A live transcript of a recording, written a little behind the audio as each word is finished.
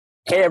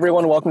Hey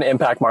everyone, welcome to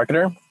Impact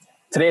Marketer.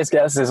 Today's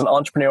guest is an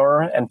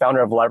entrepreneur and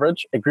founder of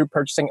Leverage, a group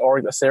purchasing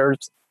org that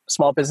serves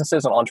small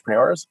businesses and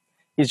entrepreneurs.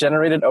 He's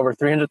generated over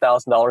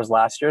 $300,000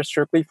 last year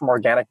strictly from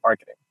organic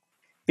marketing,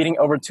 feeding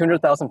over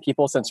 200,000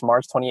 people since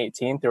March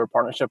 2018 through a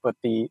partnership with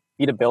the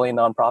Feed a Billion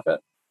nonprofit.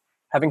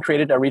 Having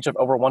created a reach of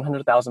over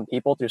 100,000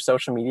 people through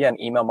social media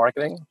and email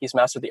marketing, he's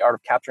mastered the art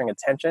of capturing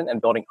attention and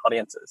building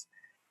audiences.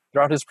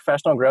 Throughout his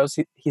professional growth,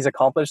 he's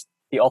accomplished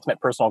the ultimate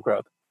personal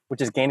growth, which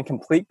is gained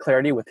complete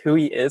clarity with who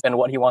he is and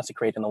what he wants to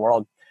create in the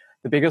world.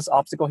 The biggest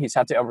obstacle he's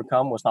had to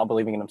overcome was not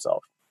believing in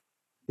himself.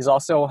 He's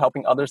also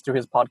helping others through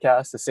his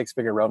podcast, The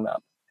Six-Figure Roadmap.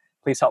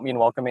 Please help me in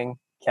welcoming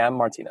Cam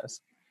Martinez.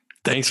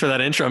 Thanks for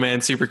that intro,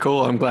 man. Super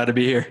cool. I'm glad to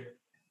be here.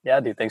 Yeah,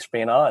 dude. Thanks for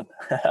being on.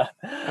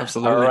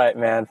 Absolutely. All right,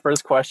 man.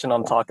 First question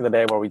on Talk of the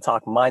Day, where we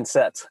talk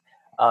mindset.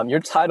 Your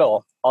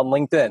title on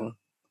LinkedIn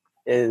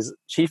is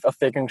Chief of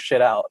Figuring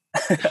Shit Out.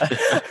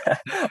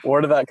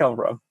 Where did that come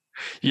from?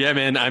 Yeah,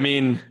 man. I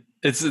mean,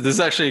 this is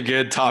actually a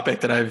good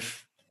topic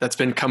that's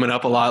been coming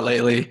up a lot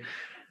lately.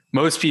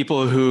 Most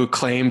people who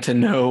claim to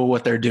know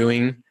what they're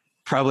doing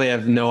probably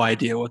have no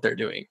idea what they're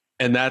doing.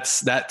 And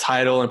that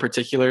title in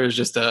particular is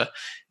just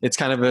it's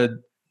kind of a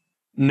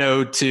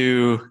node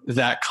to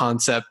that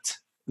concept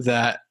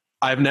that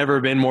I've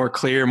never been more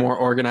clear, more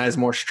organized,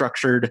 more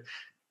structured,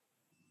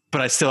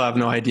 but I still have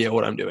no idea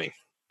what I'm doing.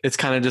 It's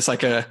kind of just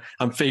like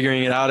I'm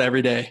figuring it out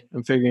every day.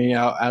 I'm figuring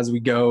out as we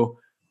go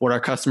what our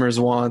customers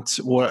want,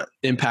 what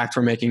impact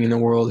we're making in the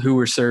world, who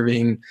we're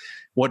serving,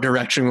 what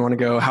direction we want to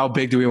go, how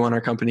big do we want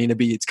our company to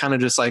be. It's kind of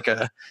just like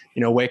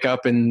wake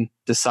up and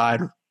decide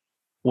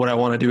what I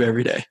want to do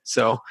every day.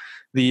 So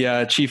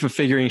the chief of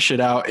figuring shit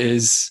out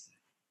is,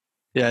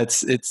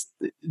 it's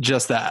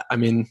just that. I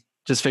mean,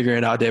 just figuring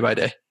it out day by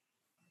day.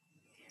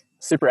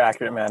 Super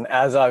accurate, man.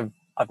 As I've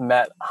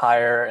met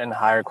higher and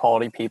higher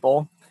quality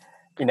people,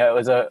 it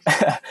was a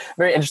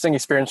very interesting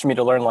experience for me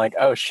to learn, like,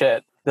 oh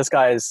shit, this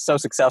guy is so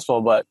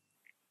successful, but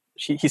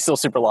he's still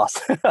super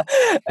lost.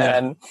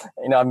 And,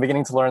 I'm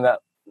beginning to learn that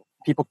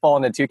people fall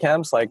into two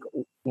camps. Like,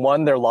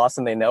 one, they're lost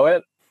and they know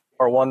it,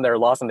 or one, they're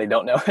lost and they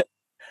don't know it.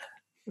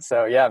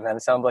 So yeah, man,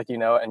 it sounds like you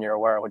know it and you're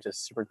aware, which is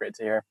super great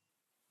to hear.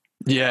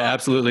 Yeah,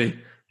 absolutely.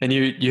 And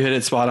you hit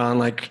it spot on.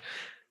 Like,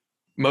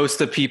 most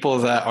of the people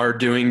that are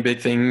doing big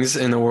things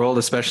in the world,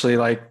 especially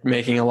like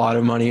making a lot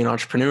of money in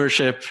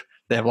entrepreneurship,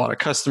 they have a lot of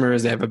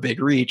customers, they have a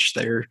big reach,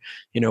 they're,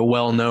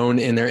 well known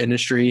in their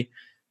industry.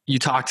 You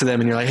talk to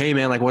them and you're like, hey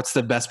man, like, what's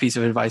the best piece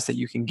of advice that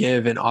you can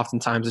give? And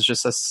oftentimes it's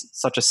just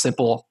such a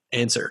simple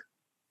answer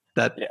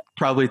that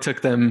probably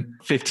took them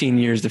 15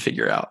 years to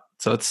figure out.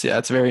 So it's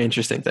a very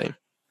interesting thing.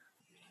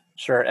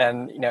 Sure.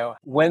 And,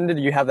 when did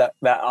you have that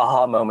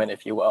aha moment,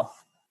 if you will,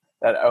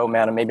 that, oh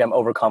man, maybe I'm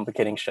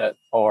overcomplicating shit,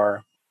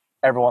 or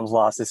everyone's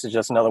lost. This is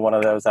just another one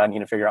of those that I need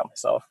to figure out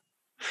myself.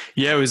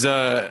 Yeah, it was,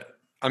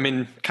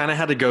 kind of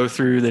had to go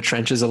through the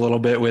trenches a little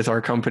bit with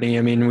our company.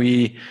 I mean,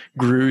 we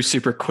grew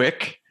super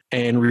quick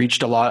and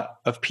reached a lot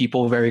of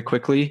people very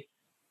quickly.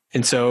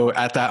 And so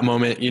at that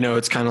moment,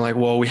 it's kind of like,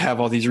 well, we have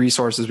all these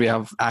resources, we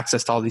have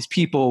access to all these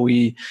people,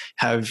 we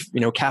have,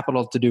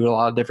 capital to do a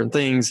lot of different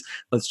things.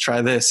 Let's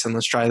try this and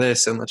let's try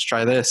this and let's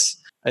try this.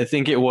 I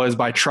think it was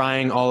by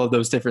trying all of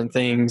those different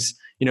things,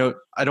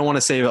 I don't want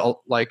to say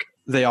like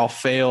they all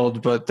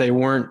failed, but they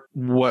weren't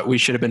what we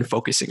should have been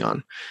focusing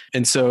on.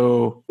 And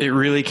so it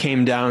really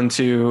came down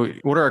to,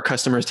 what are our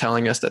customers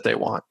telling us that they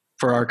want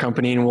for our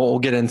company? And we'll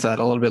get into that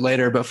a little bit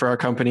later, but for our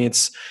company,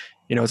 it's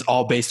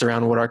all based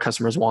around what our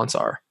customers' wants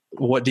are.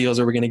 What deals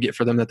are we going to get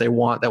for them that they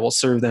want, that will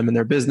serve them in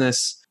their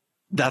business?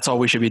 That's all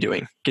we should be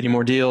doing. Getting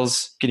more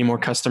deals, getting more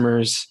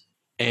customers,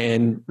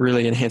 and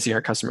really enhancing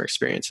our customer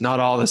experience, not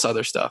all this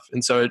other stuff.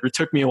 And so it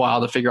took me a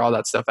while to figure all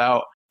that stuff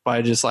out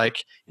by just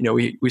like,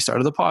 we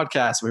started the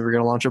podcast, we were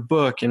going to launch a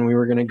book, and we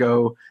were going to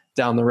go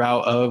down the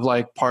route of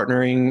like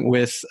partnering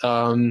with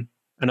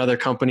another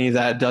company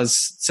that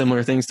does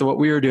similar things to what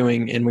we were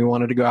doing. And we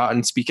wanted to go out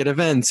and speak at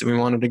events, and we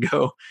wanted to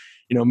go,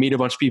 meet a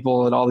bunch of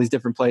people at all these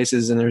different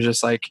places. And there's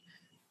just like,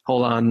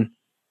 hold on,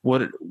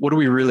 what do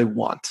we really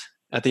want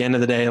at the end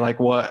of the day? Like,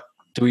 what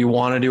do we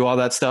want to do all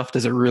that stuff?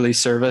 Does it really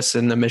serve us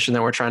in the mission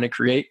that we're trying to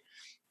create?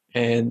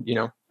 And,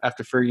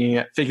 after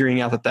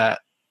figuring out that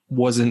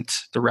wasn't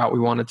the route we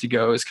wanted to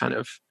go, is kind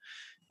of,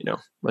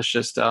 let's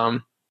just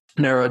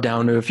narrow it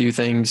down to a few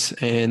things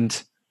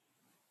and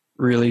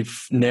really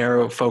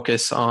narrow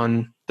focus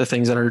on the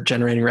things that are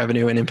generating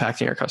revenue and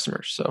impacting our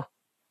customers. So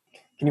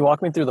can you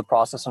walk me through the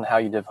process on how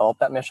you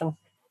developed that mission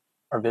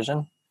or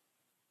vision?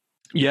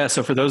 Yeah.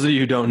 So for those of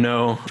you who don't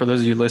know, for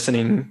those of you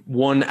listening,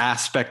 one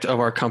aspect of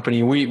our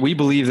company, we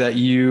believe that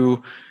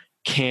you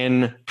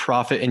can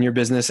profit in your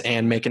business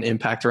and make an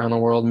impact around the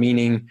world,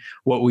 meaning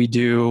what we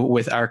do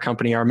with our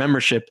company, our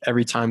membership,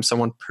 every time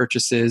someone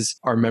purchases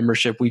our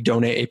membership, we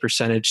donate a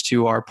percentage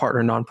to our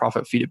partner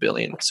nonprofit Feed a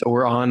Billion. So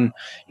we're on,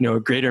 a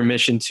greater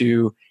mission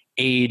to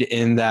aid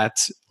in that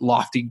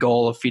lofty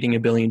goal of feeding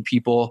 1 billion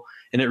people.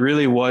 And it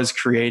really was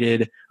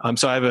created.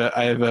 So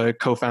I have a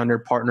co-founder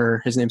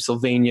partner. His name's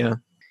Sylvania.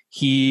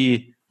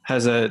 He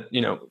has a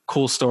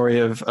cool story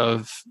of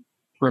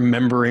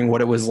remembering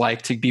what it was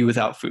like to be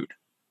without food.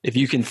 If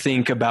you can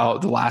think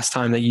about the last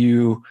time that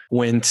you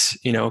went,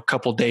 a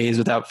couple days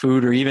without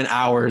food or even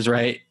hours,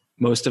 right?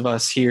 Most of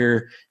us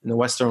here in the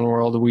Western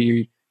world,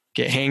 we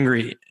get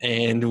hangry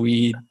and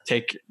we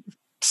take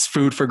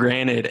food for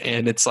granted.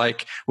 And it's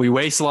like we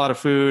waste a lot of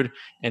food,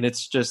 and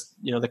it's just,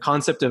 the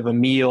concept of a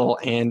meal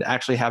and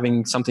actually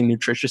having something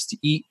nutritious to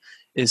eat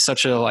is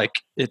such a,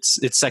 it's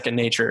second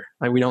nature.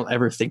 Like we don't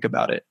ever think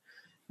about it.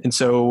 And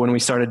so when we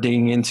started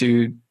digging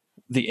into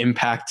the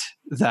impact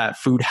that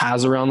food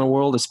has around the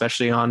world,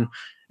 especially on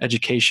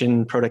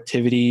education,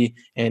 productivity,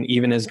 and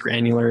even as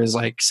granular as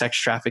like sex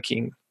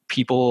trafficking,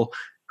 people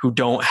who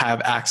don't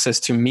have access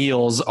to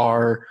meals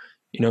are,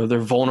 they're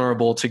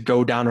vulnerable to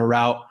go down a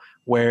route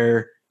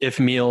where if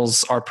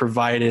meals are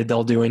provided,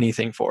 they'll do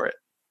anything for it.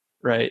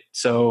 Right.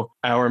 So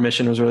our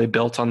mission was really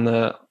built on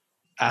the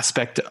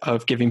aspect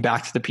of giving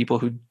back to the people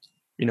who,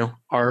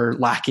 are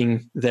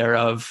lacking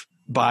thereof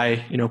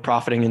by,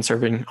 profiting and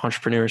serving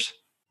entrepreneurs.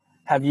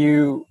 Have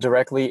you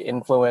directly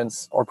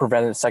influenced or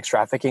prevented sex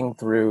trafficking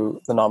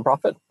through the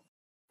nonprofit?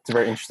 It's a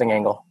very interesting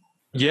angle.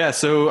 Yeah.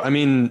 So,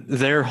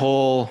 their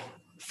whole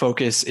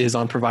focus is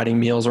on providing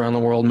meals around the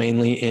world,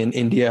 mainly in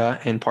India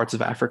and parts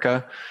of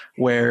Africa,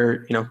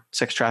 where,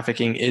 sex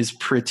trafficking is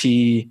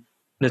pretty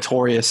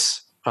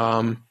notorious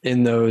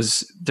in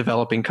those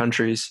developing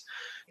countries.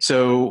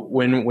 So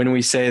when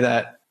we say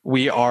that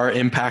we are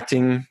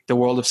impacting the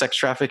world of sex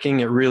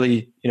trafficking, it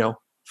really,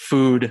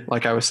 food,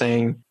 like I was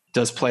saying,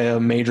 does play a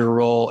major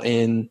role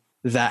in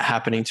that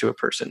happening to a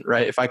person,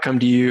 right? If I come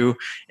to you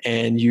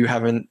and you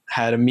haven't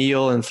had a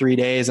meal in 3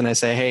 days and I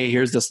say, hey,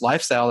 here's this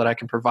lifestyle that I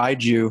can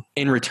provide you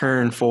in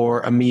return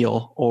for a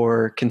meal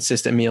or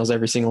consistent meals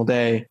every single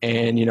day.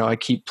 And, I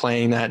keep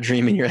playing that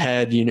dream in your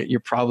head,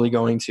 you're probably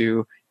going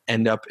to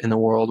end up in the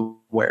world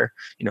where,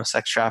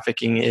 sex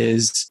trafficking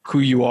is who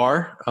you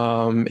are.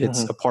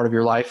 It's a part of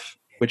your life,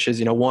 which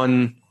is,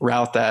 one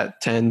route that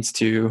tends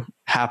to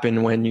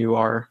happen when you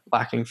are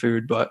lacking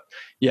food. But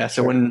yeah,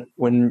 so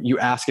when you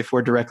ask if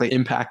we're directly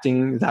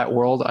impacting that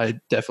world, I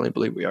definitely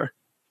believe we are.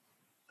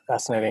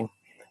 Fascinating.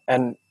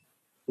 And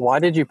why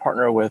did you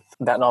partner with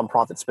that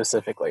nonprofit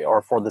specifically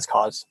or for this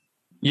cause?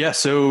 Yeah,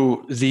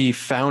 so the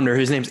founder,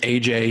 his name's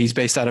AJ. He's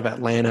based out of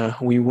Atlanta.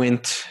 We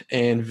went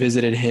and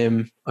visited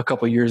him a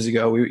couple of years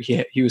ago.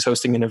 He was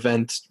hosting an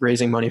event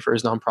raising money for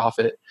his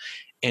nonprofit.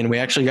 And we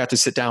actually got to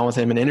sit down with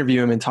him and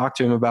interview him and talk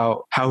to him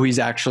about how he's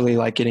actually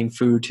getting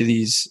food to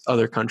these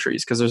other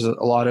countries. Because there's a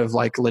lot of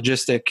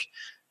logistic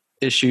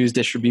issues,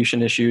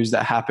 distribution issues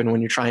that happen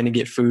when you're trying to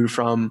get food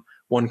from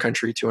one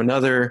country to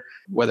another,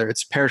 whether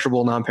it's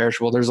perishable,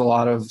 non-perishable. There's a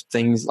lot of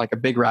things, like a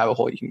big rabbit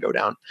hole you can go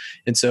down.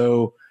 And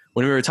so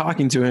when we were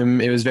talking to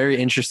him, it was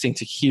very interesting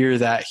to hear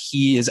that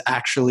he is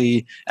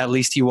actually, at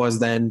least he was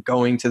then,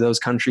 going to those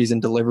countries and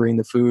delivering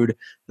the food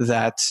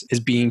that is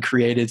being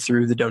created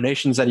through the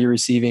donations that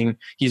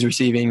he's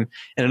receiving.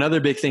 And another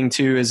big thing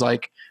too is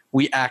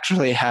we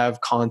actually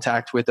have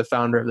contact with the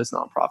founder of this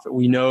nonprofit.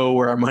 We know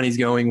where our money's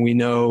going. We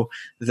know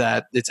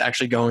that it's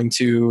actually going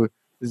to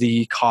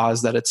the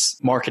cause that it's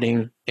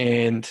marketing.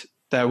 And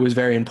that was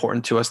very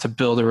important to us to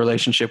build a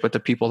relationship with the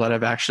people that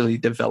have actually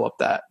developed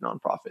that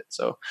nonprofit.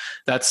 So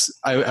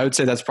I would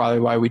say that's probably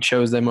why we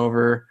chose them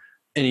over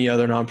any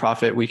other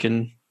nonprofit.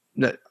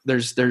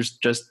 There's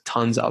just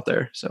tons out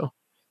there. So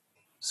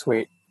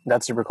sweet.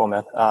 That's super cool,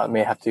 man.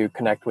 May have to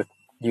connect with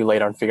you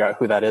later and figure out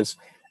who that is.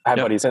 I have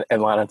buddies in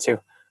Atlanta too.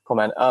 Cool,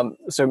 man.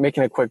 So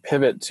making a quick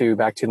pivot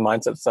back to the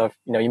mindset stuff,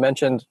 you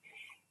mentioned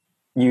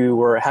you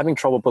were having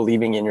trouble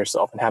believing in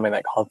yourself and having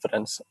that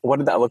confidence. What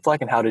did that look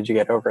like and how did you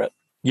get over it?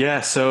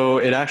 Yeah, so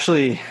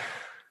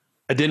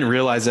I didn't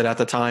realize it at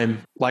the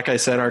time. Like I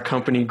said, our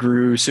company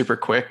grew super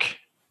quick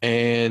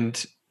and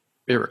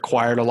it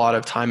required a lot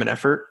of time and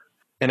effort.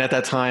 And at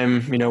that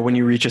time, when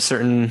you reach a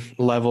certain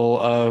level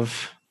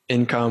of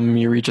income,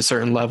 you reach a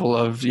certain level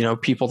of,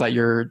 people that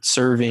you're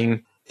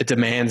serving, it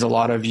demands a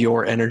lot of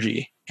your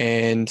energy.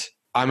 And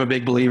I'm a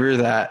big believer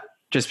that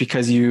just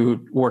because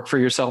you work for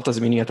yourself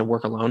doesn't mean you have to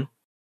work alone.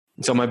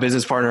 And so my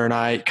business partner and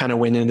I kind of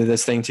went into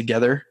this thing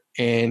together.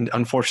 And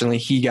unfortunately,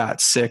 he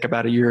got sick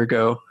about a year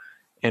ago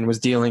and was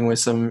dealing with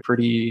some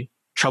pretty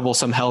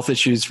troublesome health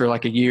issues for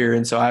a year.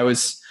 And so I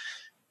was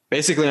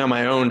basically on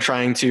my own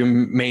trying to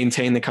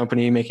maintain the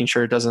company, making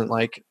sure it doesn't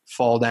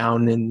fall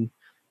down and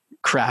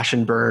crash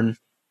and burn,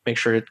 make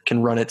sure it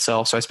can run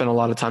itself. So I spent a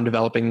lot of time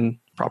developing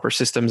proper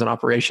systems and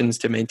operations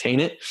to maintain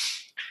it.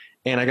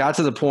 And I got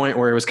to the point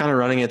where it was kind of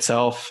running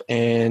itself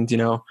and,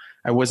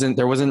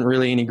 there wasn't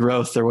really any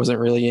growth. There wasn't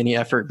really any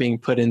effort being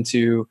put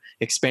into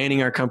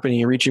expanding our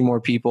company, reaching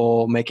more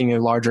people, making a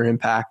larger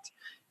impact.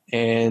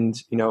 And,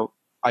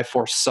 I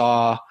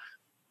foresaw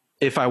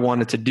if I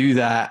wanted to do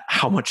that,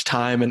 how much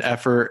time and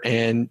effort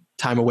and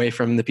time away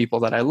from the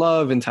people that I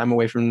love and time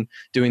away from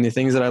doing the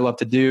things that I love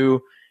to do,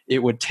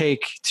 it would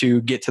take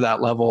to get to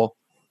that level.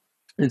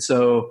 And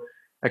so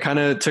I kind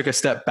of took a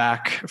step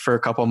back for a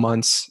couple of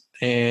months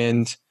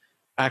and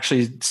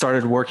actually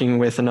started working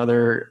with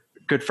another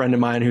good friend of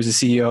mine who's a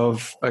CEO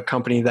of a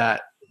company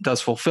that does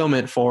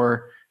fulfillment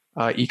for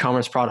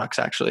e-commerce products,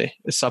 actually,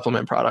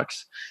 supplement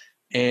products.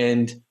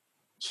 And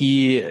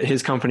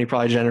his company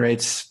probably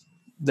generates,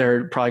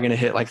 they're probably going to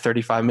hit like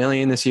 35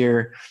 million this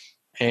year.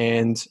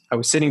 And I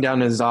was sitting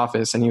down in his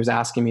office and he was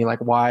asking me like,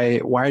 why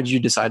did you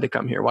decide to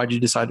come here? Why did you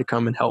decide to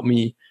come and help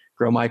me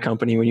grow my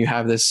company when you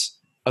have this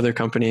other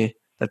company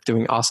that's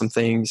doing awesome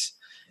things?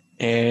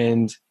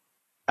 And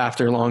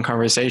after a long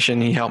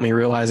conversation, he helped me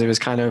realize it was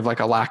kind of like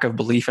a lack of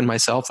belief in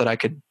myself that I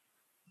could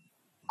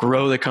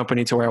grow the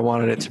company to where I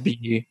wanted it to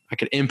be. I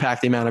could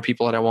impact the amount of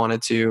people that I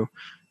wanted to,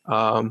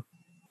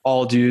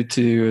 all due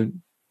to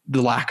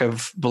the lack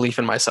of belief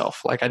in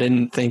myself. Like I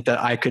didn't think that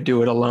I could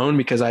do it alone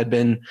because I'd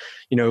been,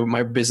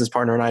 my business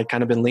partner and I had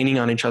kind of been leaning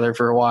on each other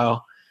for a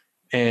while.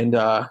 And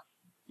I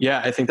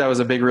think that was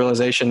a big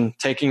realization,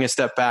 taking a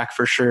step back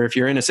for sure. If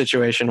you're in a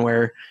situation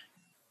where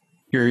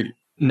you're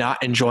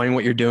not enjoying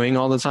what you're doing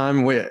all the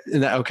time,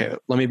 okay,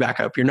 let me back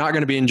up. You're not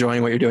going to be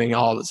enjoying what you're doing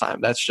all the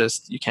time. That's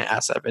just, you can't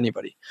ask that of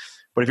anybody.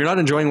 But if you're not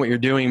enjoying what you're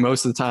doing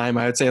most of the time,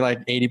 I would say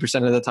like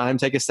 80% of the time,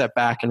 take a step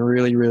back and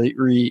really, really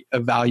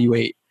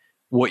reevaluate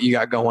what you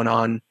got going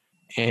on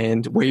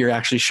and where you're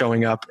actually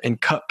showing up and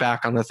cut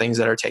back on the things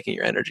that are taking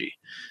your energy.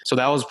 So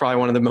that was probably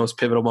one of the most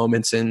pivotal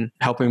moments in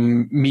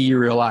helping me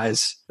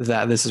realize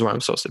that this is where I'm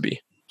supposed to be.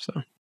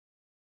 So.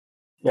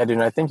 Yeah, dude,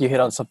 and I think you hit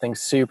on something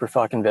super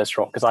fucking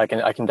visceral because I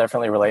can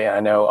definitely relate. And I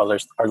know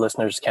our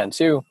listeners can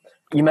too.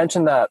 You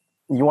mentioned that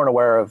you weren't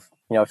aware of,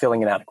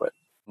 feeling inadequate.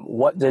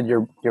 What did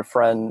your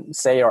friend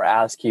say or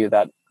ask you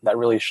that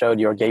really showed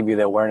you or gave you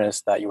the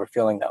awareness that you were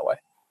feeling that way?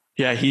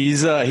 Yeah,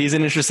 he's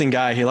an interesting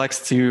guy. He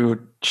likes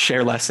to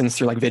share lessons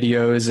through like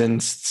videos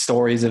and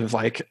stories of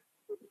like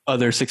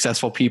other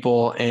successful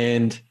people.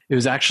 And it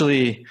was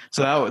actually,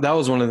 so that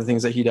was one of the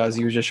things that he does.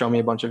 He was just showing me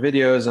a bunch of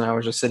videos and I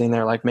was just sitting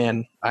there like,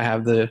 man, I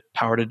have the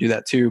power to do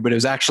that too. But it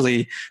was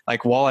actually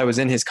like while I was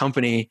in his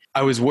company,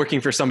 I was working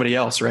for somebody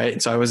else, right?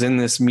 And so I was in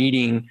this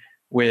meeting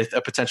with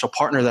a potential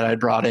partner that I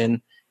brought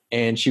in.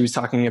 And she was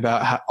talking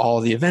about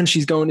all the events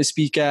she's going to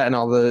speak at and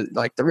all the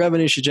like the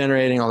revenue she's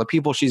generating, all the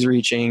people she's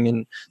reaching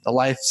and the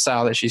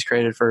lifestyle that she's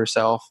created for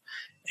herself.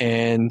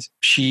 And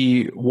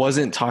she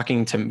wasn't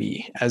talking to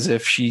me as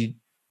if she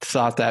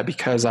thought that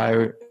because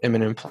I am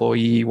an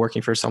employee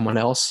working for someone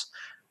else,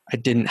 I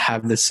didn't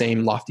have the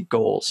same lofty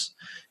goals.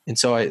 And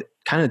so it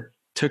kind of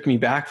took me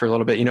back for a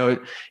little bit.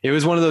 It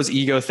was one of those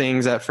ego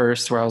things at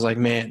first where I was like,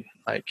 man,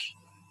 like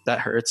that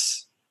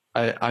hurts.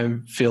 I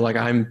feel like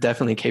I'm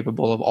definitely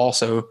capable of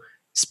also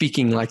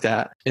speaking like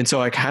that. And so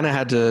I kind of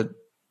had to,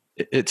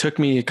 it took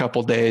me a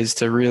couple days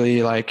to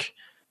really like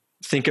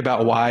think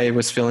about why I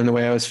was feeling the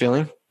way I was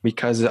feeling,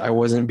 because I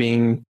wasn't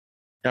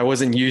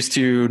used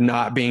to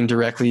not being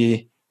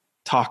directly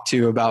talked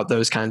to about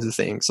those kinds of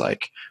things.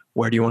 Like,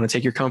 where do you want to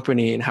take your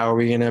company and how are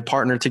we going to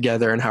partner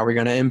together and how are we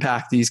going to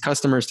impact these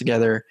customers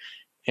together?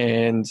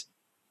 And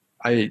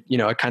I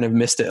kind of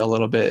missed it a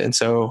little bit. And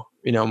so,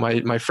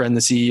 my friend,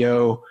 the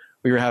CEO,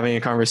 we were having a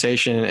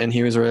conversation and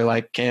he was really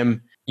like,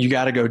 Cam, you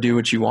got to go do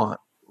what you want.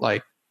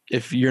 Like,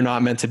 if you're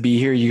not meant to be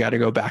here, you got to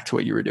go back to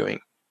what you were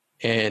doing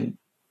and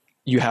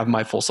you have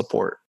my full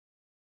support.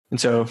 And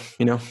so,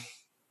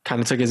 kind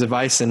of took his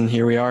advice and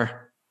here we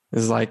are. It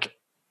was like a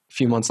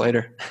few months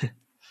later.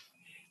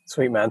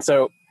 Sweet, man.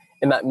 So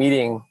in that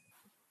meeting,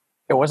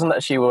 it wasn't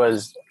that she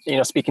was,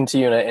 speaking to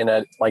you in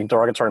a like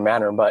derogatory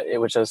manner, but it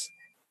was just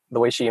the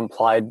way she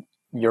implied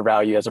your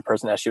value as a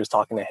person as she was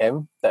talking to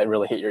him that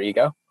really hit your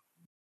ego.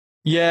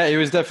 Yeah, it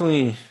was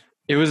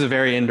a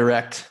very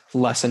indirect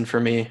lesson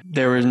for me.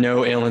 There was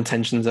no ill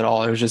intentions at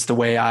all. It was just the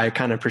way I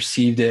kind of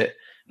perceived it,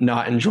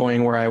 not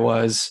enjoying where I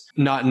was,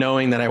 not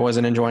knowing that I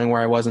wasn't enjoying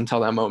where I was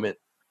until that moment.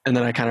 And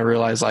then I kind of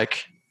realized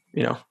like,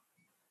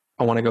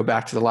 I want to go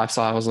back to the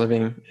lifestyle I was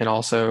living and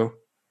also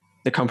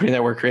the company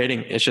that we're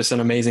creating. It's just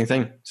an amazing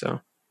thing. So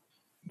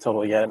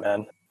totally get it,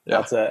 man.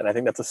 Yeah. And I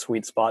think that's a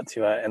sweet spot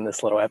to end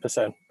this little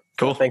episode.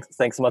 Cool. So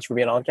thanks so much for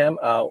being on, Cam.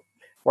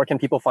 Where can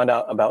people find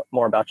out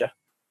more about you?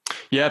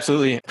 Yeah,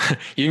 absolutely.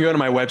 You can go to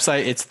my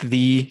website. It's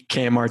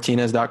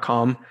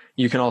thecammartinez.com.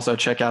 You can also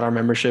check out our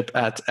membership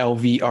at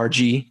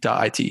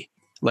lvrg.it.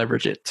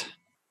 Leverage it.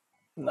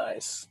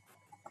 Nice.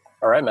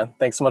 All right, man.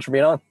 Thanks so much for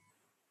being on. Of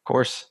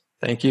course.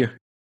 Thank you.